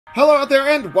Hello out there,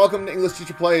 and welcome to English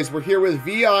Teacher Plays. We're here with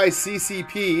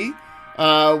VICCP,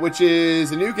 which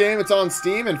is a new game. It's on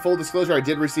Steam, and full disclosure, I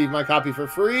did receive my copy for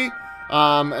free,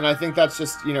 and I think that's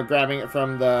just, grabbing it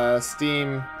from the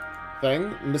Steam thing.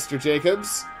 Mr.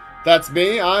 Jacobs. That's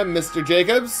me. I'm Mr.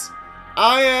 Jacobs.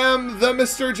 I am the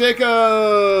Mr.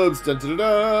 Jacobs! Dun, dun, dun,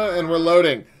 dun, and we're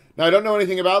loading. Now, I don't know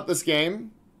anything about this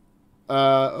game.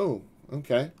 Oh,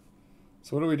 okay.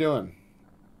 So what are we doing?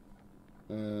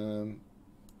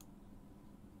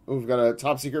 Oh, we've got a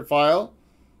top secret file.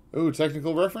 Ooh,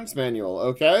 technical reference manual.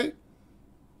 Okay.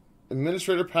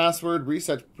 Administrator password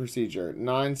reset procedure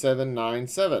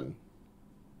 9797.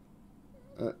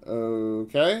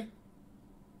 Okay.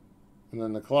 And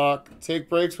then the clock. Take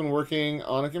breaks when working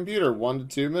on a computer. 1 to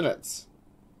 2 minutes.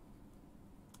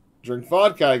 Drink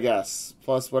vodka, I guess.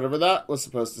 Plus whatever that was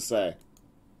supposed to say.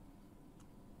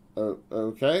 Oh,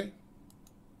 okay.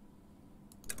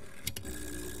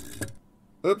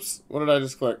 Oops, what did I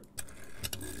just click?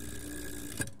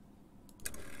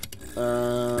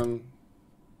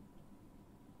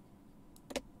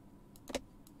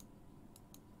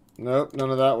 Nope, none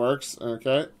of that works.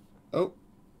 Okay. Oh,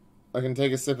 I can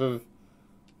take a sip of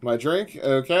my drink.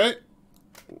 Okay.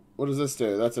 What does this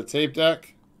do? That's a tape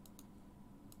deck.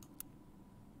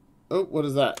 Oh, what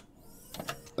is that?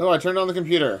 Oh, I turned on the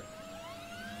computer.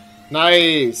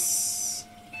 Nice.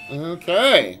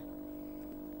 Okay.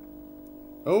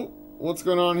 Oh, what's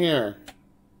going on here?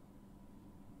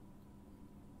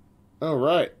 Oh,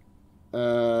 right.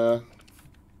 Oh,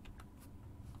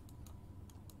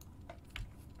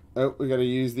 we gotta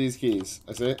use these keys.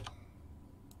 I see.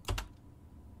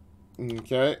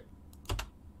 Okay.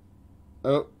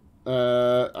 Oh,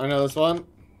 I know this one.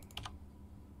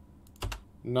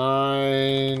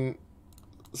 9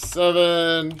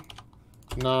 7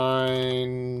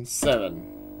 9 7.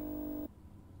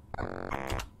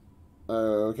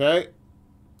 Okay.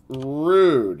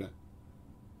 Rude.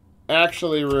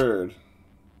 Actually rude.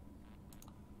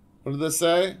 What did this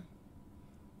say?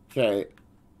 Okay.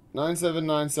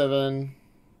 9797.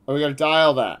 Oh, we gotta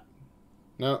dial that.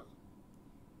 No.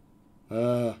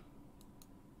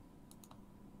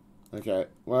 Okay.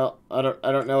 Well, I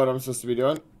don't know what I'm supposed to be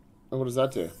doing. Oh, what does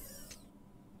that do?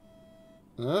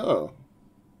 Oh.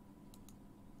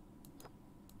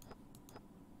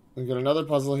 We got another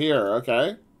puzzle here.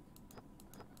 Okay.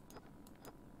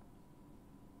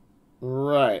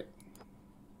 Right.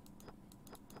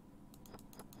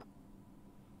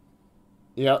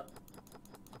 Yep.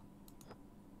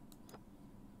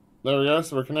 There we go.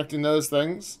 So we're connecting those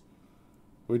things.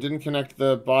 We didn't connect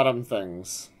the bottom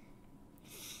things.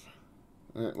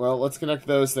 Well, let's connect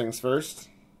those things first.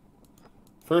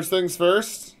 First things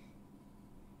first.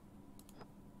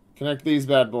 Connect these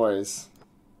bad boys.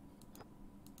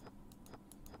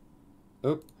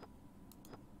 Oop.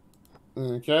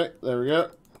 Okay, there we go.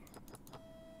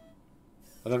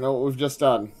 I don't know what we've just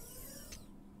done.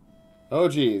 Oh,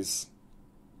 geez.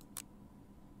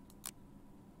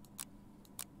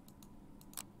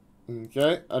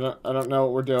 Okay, I don't know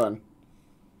what we're doing.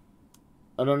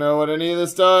 I don't know what any of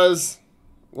this does.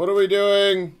 What are we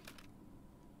doing?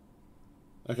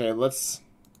 Okay, let's...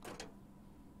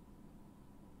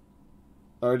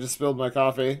 Oh, I just spilled my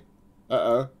coffee.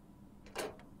 Uh-oh.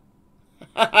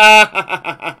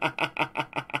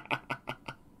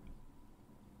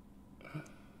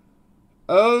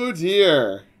 Oh,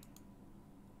 dear.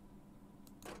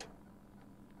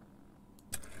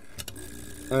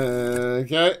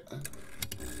 Okay.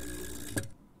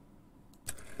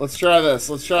 Let's try this.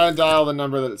 Let's try and dial the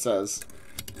number that it says.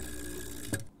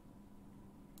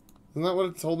 Isn't that what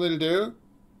it told me to do?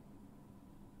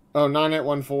 Oh,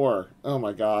 9814. Oh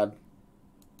my god.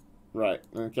 Right.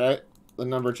 Okay. The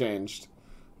number changed.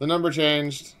 The number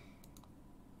changed.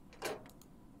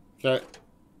 Okay.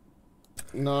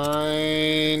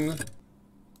 9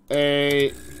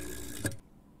 8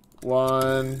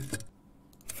 1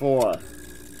 4.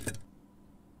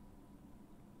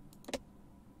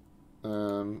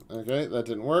 Okay, that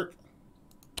didn't work.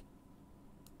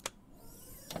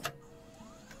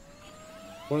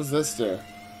 What does this do?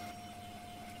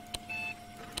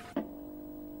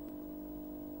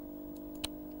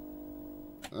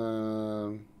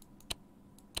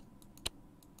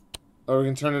 Oh, we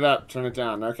can turn it up, turn it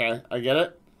down. Okay, I get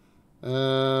it.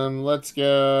 Let's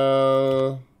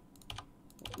go...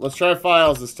 Let's try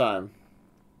files this time.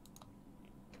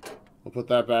 We'll put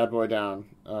that bad boy down.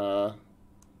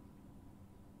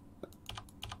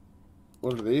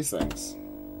 What are these things?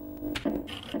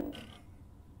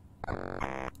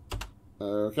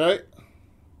 Okay.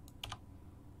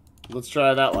 Let's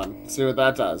try that one. See what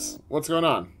that does. What's going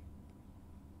on?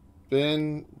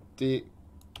 Bin, D...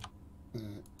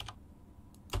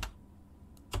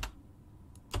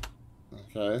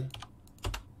 Okay.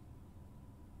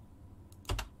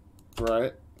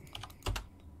 Right.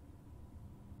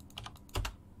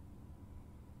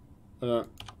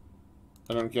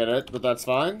 I don't get it, but that's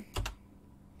fine.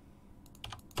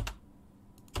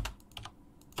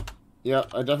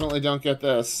 Yep, I definitely don't get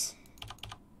this.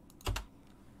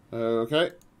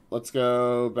 Okay, let's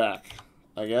go back,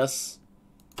 I guess.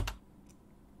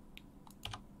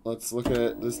 Let's look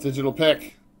at this digital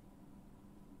pick.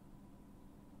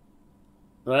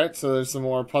 Right, so there's some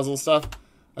more puzzle stuff.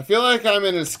 I feel like I'm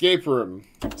in an escape room.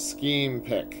 Scheme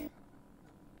pick.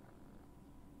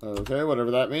 Okay,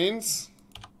 whatever that means.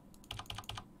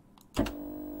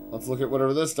 Let's look at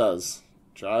whatever this does.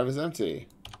 Drive is empty.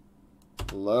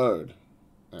 Load.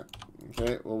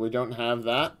 Okay, well, we don't have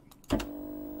that.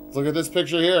 Let's look at this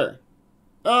picture here.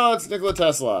 Oh, it's Nikola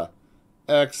Tesla.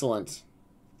 Excellent.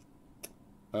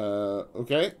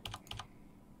 Okay.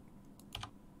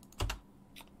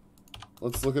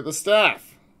 Let's look at the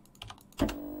staff.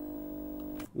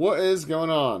 What is going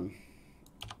on?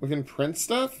 We can print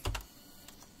stuff?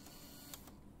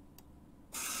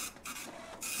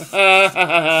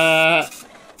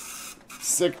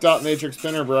 Sick dot matrix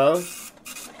printer, bro.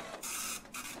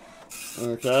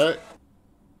 Okay.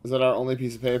 Is that our only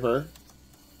piece of paper?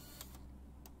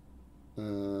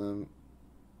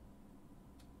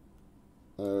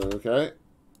 Okay.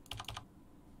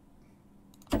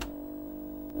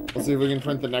 Let's see if we can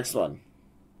print the next one.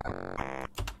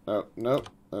 Oh, nope.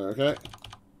 Okay.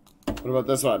 What about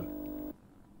this one?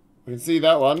 We can see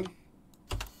that one.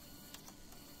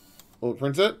 Will it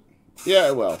print it? Yeah,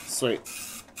 it will. Sweet.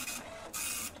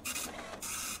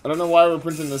 I don't know why we're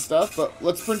printing this stuff, but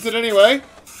let's print it anyway.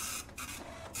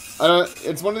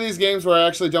 It's one of these games where I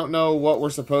actually don't know what we're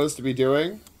supposed to be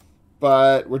doing,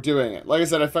 but we're doing it. Like I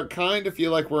said, I kind of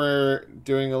feel like we're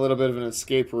doing a little bit of an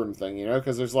escape room thing, you know,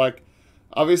 because there's like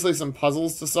obviously some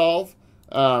puzzles to solve,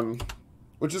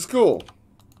 which is cool.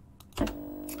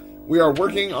 We are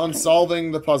working on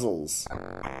solving the puzzles.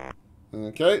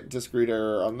 Okay, discrete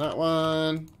error on that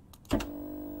one.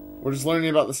 We're just learning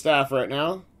about the staff right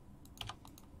now.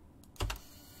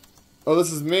 Oh,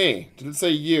 this is me. Did it say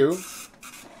you?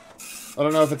 I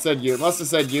don't know if it said you. It must have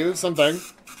said you. Something.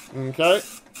 Okay.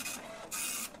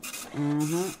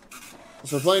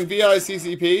 So we're playing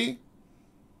VICCP.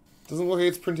 Doesn't look like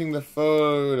it's printing the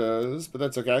photos, but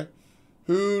that's okay.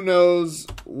 Who knows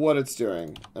what it's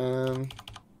doing? Can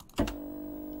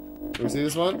we see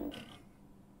this one?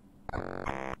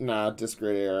 Nah,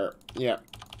 discrete error. Yeah.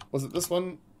 Was it this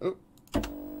one? Oh.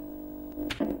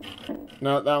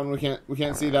 No, that one we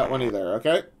can't see that one either,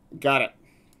 okay? Got it.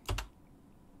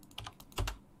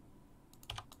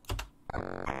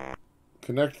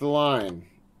 Connect the line.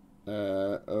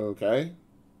 Okay.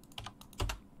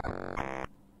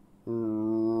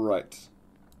 Right.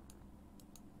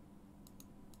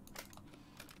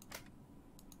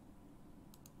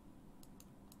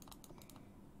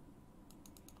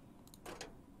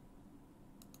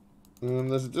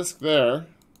 There's a disc there.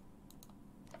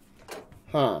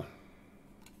 Huh.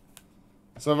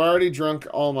 So I've already drunk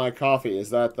all my coffee. Is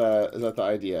that the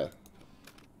idea?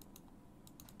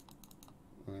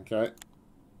 Okay.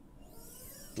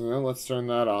 Well, let's turn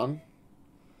that on.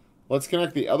 Let's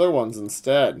connect the other ones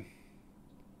instead.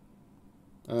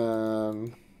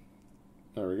 There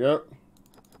we go.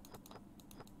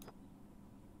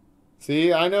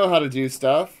 See, I know how to do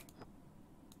stuff.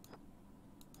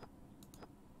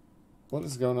 What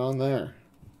is going on there?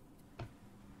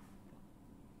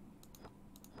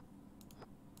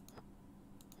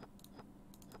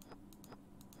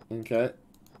 Okay.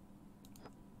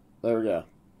 There we go.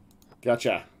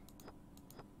 Gotcha.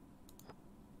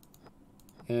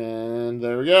 And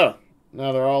there we go.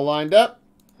 Now they're all lined up.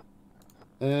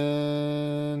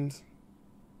 And...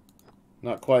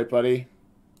 not quite, buddy.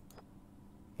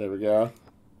 There we go.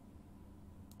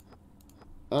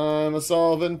 I'm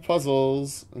solving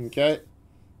puzzles. Okay.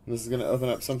 This is going to open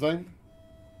up something.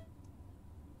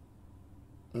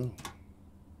 Oh.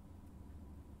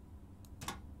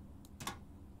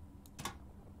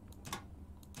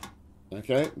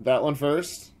 Okay, that one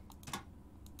first.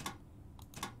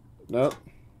 Nope.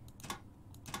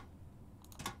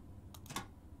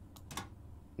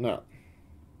 No.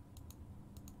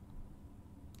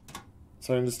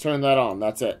 So I can just turn that on.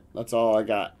 That's it. That's all I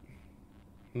got.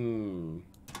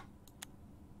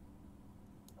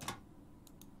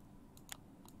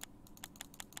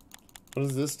 What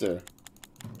does this do?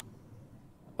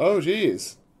 Oh,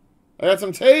 geez. I got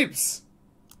some tapes!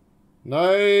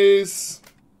 Nice!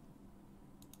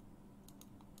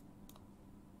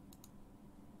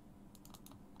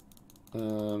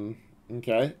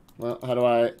 Okay. Well, how do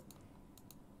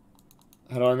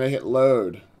I make it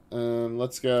load?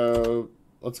 Let's go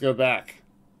back.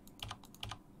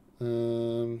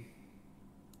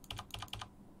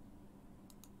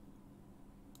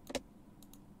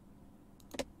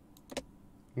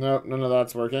 No, none of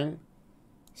that's working.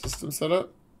 System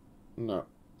setup? No.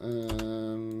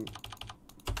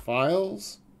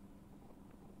 Files?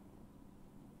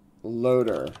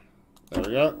 Loader. There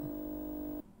we go.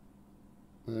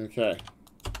 Okay.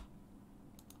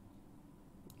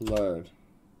 Load.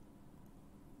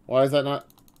 Why is that not...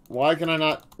 Why can I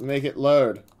not make it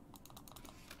load?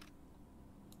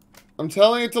 I'm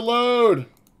telling it to load!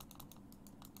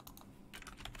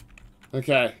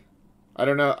 Okay. I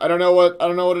don't know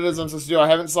what it is I'm supposed to do. I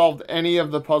haven't solved any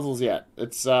of the puzzles yet.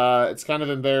 It's kind of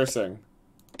embarrassing.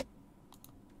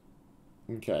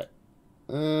 Okay.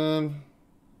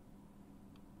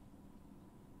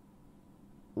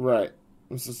 Right.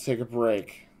 Let's just take a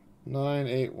break.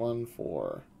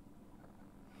 9814.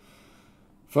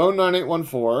 Phone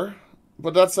 9814.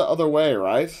 But that's the other way,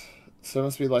 right? So it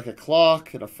must be like a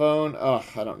clock and a phone. Ugh,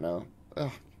 I don't know.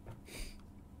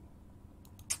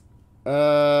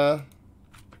 Ugh.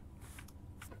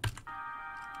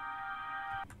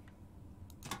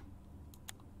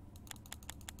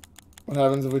 What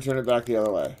happens if we turn it back the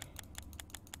other way?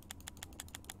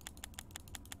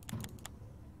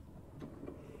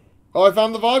 Oh, I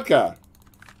found the vodka.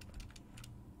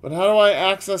 But how do I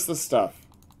access this stuff?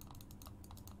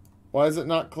 Why is it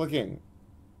not clicking?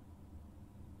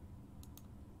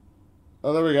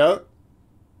 Oh, there we go.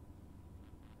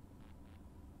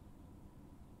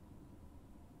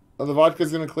 Oh, the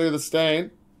vodka's gonna clear the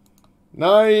stain.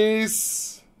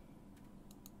 Nice!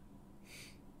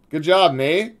 Good job,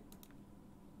 me.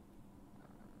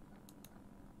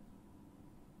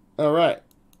 Alright.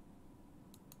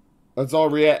 It's all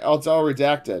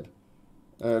redacted.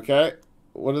 Okay.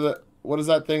 What is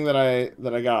that thing that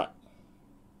I got?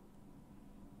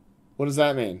 What does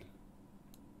that mean?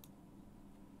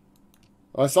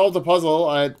 Well, I solved the puzzle,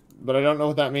 but I don't know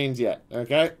what that means yet.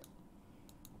 Okay.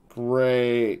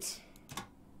 Great.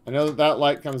 I know that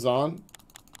light comes on.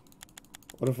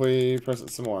 What if we press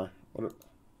it some more?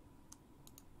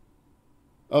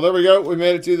 Oh, there we go. We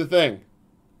made it to the thing.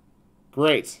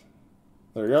 Great.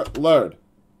 There we go. Load.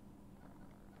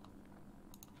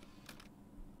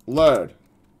 Load.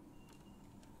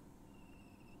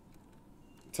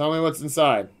 Tell me what's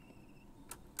inside.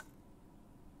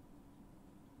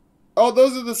 Oh,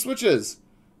 those are the switches.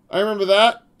 I remember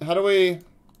that. How do we...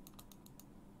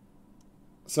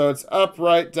 So it's up,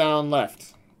 right, down,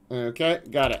 left. Okay,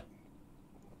 got it.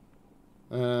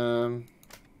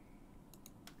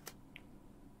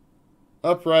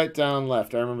 Up, right, down,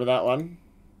 left. I remember that one.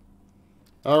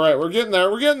 Alright, we're getting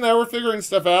there. We're getting there. We're figuring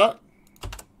stuff out.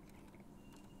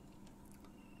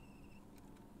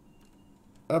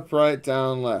 Up, right,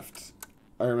 down, left.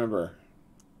 I remember.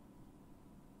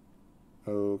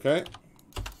 Okay.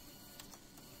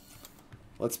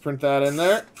 Let's print that in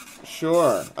there.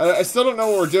 Sure. I still don't know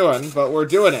what we're doing, but we're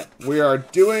doing it. We are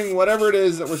doing whatever it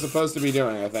is that we're supposed to be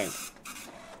doing, I think.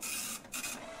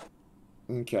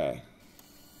 Okay.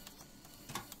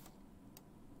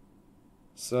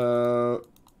 So...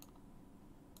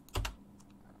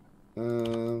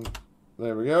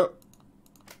 there we go.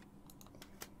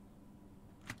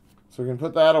 So we can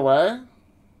put that away.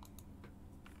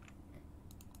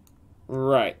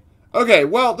 Right. Okay,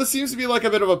 well, this seems to be like a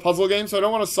bit of a puzzle game, so I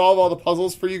don't want to solve all the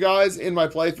puzzles for you guys in my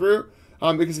playthrough.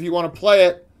 Because if you want to play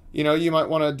it, you know, you might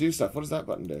want to do stuff. What does that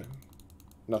button do?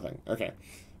 Nothing. Okay.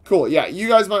 Cool. Yeah, you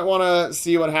guys might want to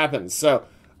see what happens. So,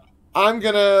 I'm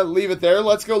going to leave it there.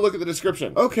 Let's go look at the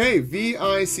description. Okay,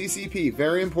 VICCP,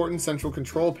 Very Important Central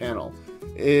Control Panel,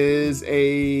 is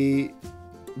a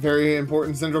very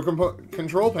important central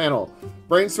control panel.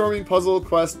 Brainstorming, puzzle,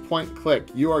 quest, point, click.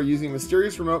 You are using a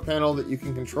mysterious remote panel that you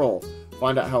can control.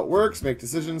 Find out how it works, make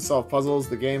decisions, solve puzzles.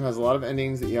 The game has a lot of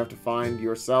endings that you have to find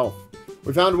yourself.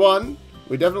 We found one.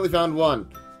 We definitely found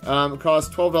one. It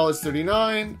costs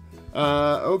 $12.39.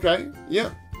 Okay,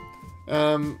 yeah.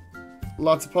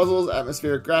 Lots of puzzles,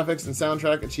 atmospheric graphics, and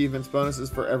soundtrack. Achievements, bonuses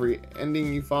for every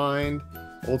ending you find.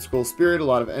 Old school spirit, a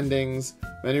lot of endings.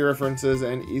 Many references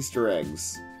and Easter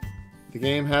eggs. The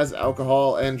game has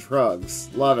alcohol and drugs.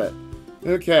 Love it.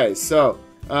 Okay, so,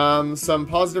 some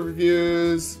positive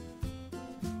reviews.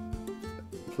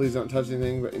 Please don't touch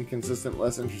anything, but inconsistent,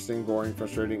 less interesting, boring,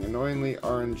 frustrating, annoyingly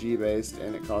RNG based,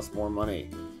 and it costs more money.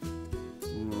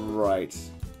 Right.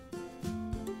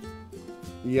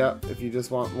 Yep, if you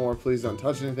just want more, please don't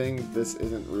touch anything. This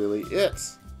isn't really it.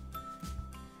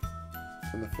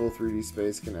 And the full 3D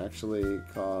space can actually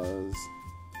cause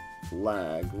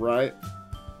lag, right?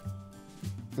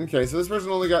 Okay, so this person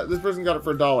got it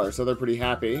for $1, so they're pretty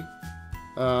happy.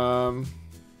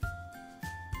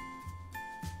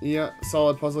 Yeah,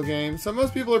 solid puzzle game. So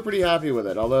most people are pretty happy with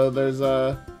it, although there's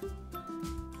so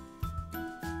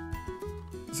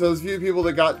there's a few people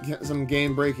that got some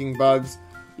game-breaking bugs.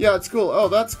 Yeah, it's cool. Oh,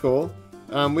 that's cool.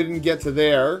 We didn't get to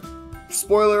there.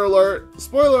 Spoiler alert.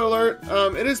 Spoiler alert.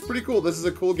 It is pretty cool. This is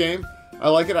a cool game. I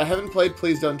like it. I haven't played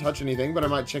Please Don't Touch Anything, but I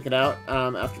might check it out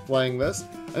after playing this.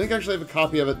 I think I actually have a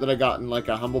copy of it that I got in like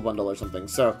a Humble Bundle or something.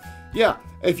 So, yeah,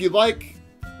 if you like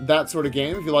that sort of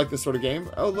game, if you like this sort of game,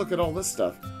 oh, look at all this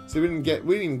stuff. So we didn't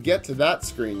even get to that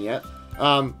screen yet.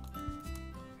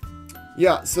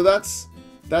 Yeah, so that's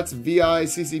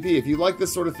VICCP. If you like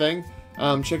this sort of thing,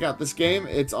 check out this game.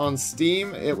 It's on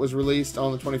Steam. It was released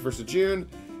on the 21st of June.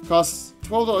 Costs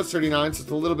 $12.39, so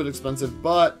it's a little bit expensive,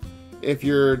 but if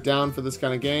you're down for this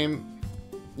kind of game,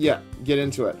 yeah, get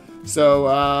into it. So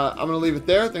I'm going to leave it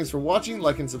there. Thanks for watching.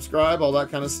 Like and subscribe, all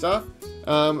that kind of stuff.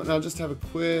 And I'll just have a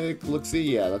quick look-see.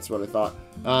 Yeah, that's what I thought.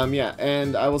 Yeah,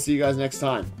 and I will see you guys next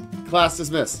time. Class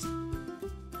dismissed.